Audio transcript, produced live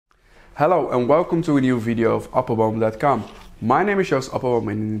Hello and welcome to a new video of Appelboom.com. My name is Joost Appelboom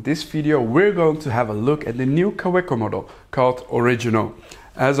and in this video we're going to have a look at the new Kaweco model called Original.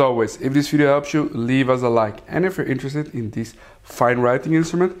 As always, if this video helps you, leave us a like, and if you're interested in this fine writing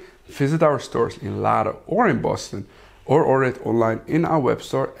instrument, visit our stores in Laren or in Boston or order it online in our web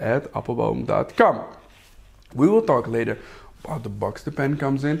store at Appelboom.com. We will talk later about the box the pen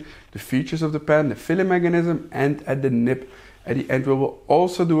comes in, the features of the pen, the filling mechanism, and at the nib. At the end we will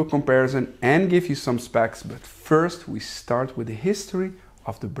also do a comparison and give you some specs, but first we start with the history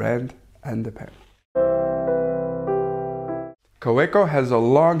of the brand and the pen. Kaweco has a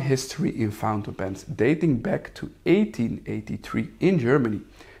long history in fountain pens, dating back to 1883 in Germany.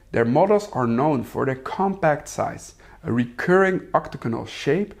 Their models are known for their compact size, a recurring octagonal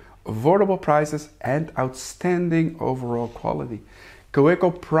shape, affordable prices, and outstanding overall quality.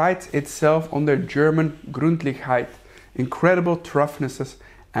 Kaweco prides itself on their German Gründlichkeit, incredible roughnesses,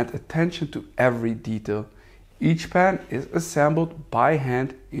 and attention to every detail. Each pen is assembled by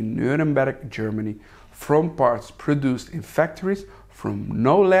hand in Nuremberg, Germany, from parts produced in factories from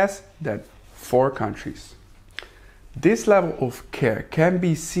no less than 4 countries. This level of care can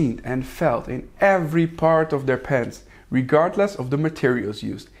be seen and felt in every part of their pens, regardless of the materials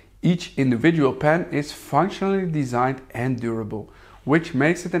used. Each individual pen is functionally designed and durable, which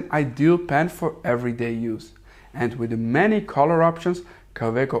makes it an ideal pen for everyday use. And with the many color options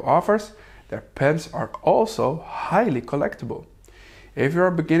Kaweco offers, their pens are also highly collectible. If you're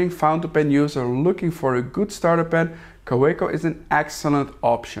a beginning fountain pen user looking for a good starter pen, Kaweco is an excellent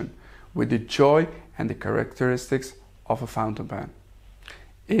option with the joy and the characteristics of a fountain pen.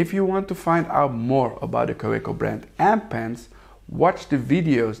 If you want to find out more about the Kaweco brand and pens, watch the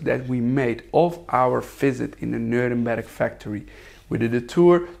videos that we made of our visit in the Nuremberg factory. We did a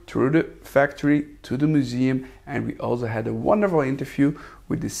tour through the factory to the museum, and we also had a wonderful interview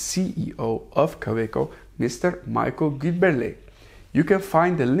with the CEO of Kaweco, Mr. Michael Guitberlet. You can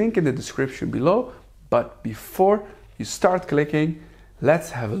find the link in the description below, but before you start clicking,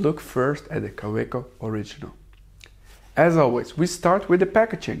 let's have a look first at the Kaweco Original. As always, we start with the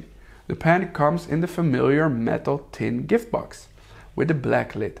packaging. The pen comes in the familiar metal tin gift box with a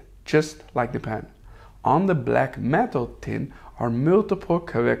black lid, just like the pen. On the black metal tin are multiple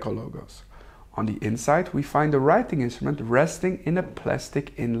Kaweco logos. On the inside we find the writing instrument resting in a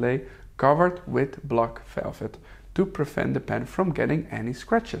plastic inlay covered with block velvet to prevent the pen from getting any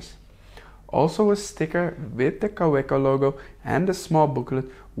scratches. Also a sticker with the Kaweco logo and a small booklet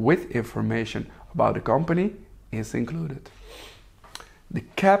with information about the company is included. The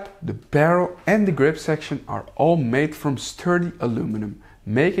cap, the barrel and the grip section are all made from sturdy aluminum,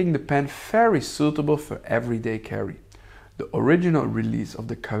 making the pen very suitable for everyday carry. The original release of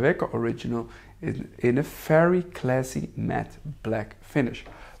the Kaweco Original is in a very classy matte black finish,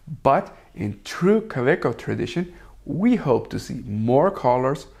 but in true Kaweco tradition, we hope to see more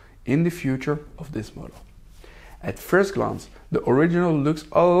colors in the future of this model. At first glance, the Original looks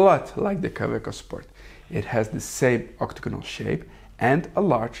a lot like the Kaweco Sport. It has the same octagonal shape and a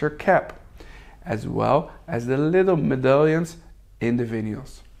larger cap, as well as the little medallions in the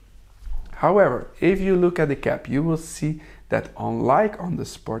vinyls. However, if you look at the cap, you will see that unlike on the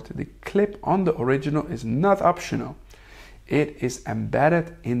Sport, the clip on the Original is not optional. It is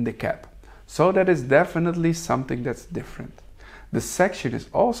embedded in the cap, so that is definitely something that's different. The section is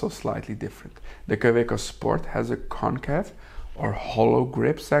also slightly different. The Kaweco Sport has a concave or hollow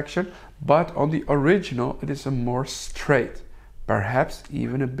grip section, but on the Original it is a more straight, perhaps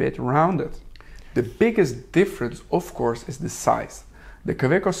even a bit rounded. The biggest difference, of course, is the size. The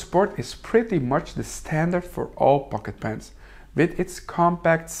Kaweco Sport is pretty much the standard for all pocket pens. With its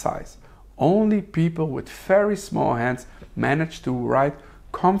compact size, only people with very small hands manage to write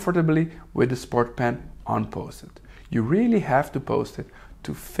comfortably with the Sport pen unposted. You really have to post it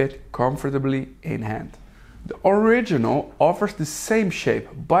to fit comfortably in hand. The Original offers the same shape,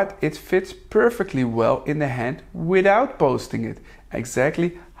 but it fits perfectly well in the hand without posting it.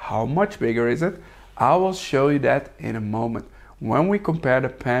 Exactly how much bigger is it? I will show you that in a moment when we compare the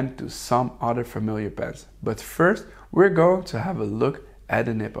pen to some other familiar pens. But first, we're going to have a look at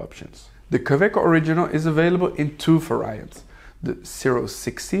the nib options. The Kaweco Original is available in 2 variants. The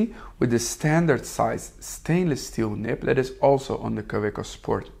 060 with the standard size stainless steel nib that is also on the Kaweco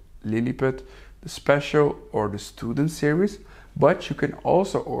Sport Lilliput, the Special or the Student series, but you can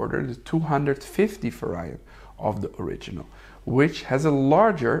also order the 250 variant of the Original, which has a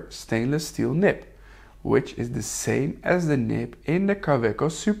larger stainless steel nib, which is the same as the nib in the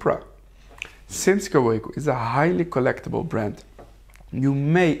Kaweco Supra. Since Kaweco is a highly collectible brand, you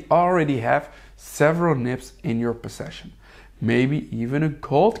may already have several nibs in your possession. maybe even a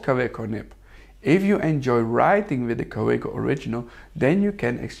gold Kaweco nib. If you enjoy writing with the Kaweco original, then you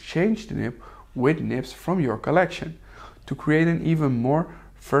can exchange the nib with nibs from your collection to create an even more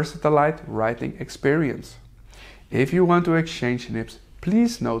versatile writing experience. If you want to exchange nibs,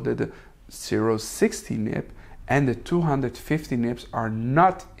 please note that the 060 nib and the 250 nibs are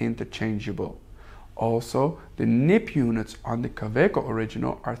not interchangeable. Also, the nib units on the Kaweco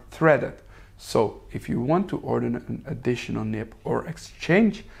original are threaded, so if you want to order an additional nib or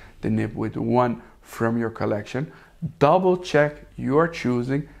exchange the nib with one from your collection, double check you are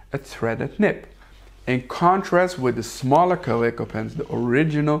choosing a threaded nib. In contrast with the smaller Kaweco pens, the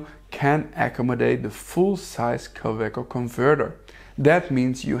original can accommodate the full-size Kaweco converter. That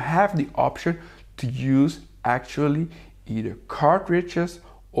means you have the option to use actually either cartridges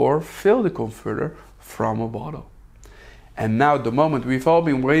or fill the converter from a bottle. And now the moment we've all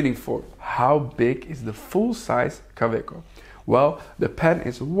been waiting for. How big is the full-size Kaweco? Well, the pen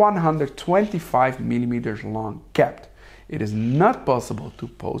is 125 millimeters long capped. It is not possible to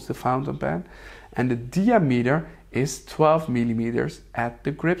pose the fountain pen, and the diameter is 12 millimeters at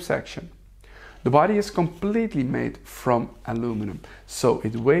the grip section. The body is completely made from aluminum, so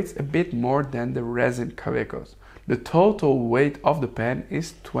it weighs a bit more than the resin Kawecos. The total weight of the pen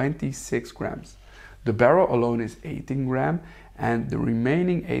is 26 grams. The barrel alone is 18 grams, and the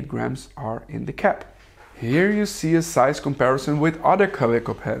remaining 8 grams are in the cap. Here you see a size comparison with other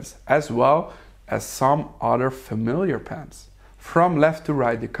Kaweco pens, as well as some other familiar pens. From left to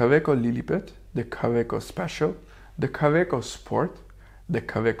right, the Kaweco Lilliput, the Kaweco Special, the Kaweco Sport, the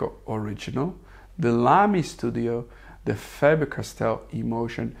Kaweco Original, the Lamy Studio, the Faber-Castell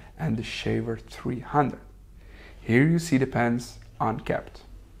Emotion, and the Shaver 300. Here you see the pens uncapped.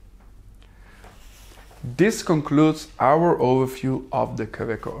 This concludes our overview of the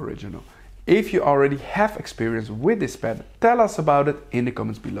Kaweco Original. If you already have experience with this pen, tell us about it in the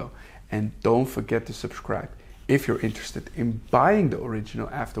comments below. And don't forget to subscribe. If you're interested in buying the original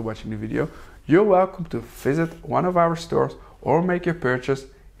after watching the video, you're welcome to visit one of our stores or make your purchase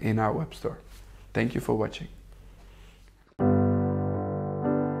in our web store. Thank you for watching.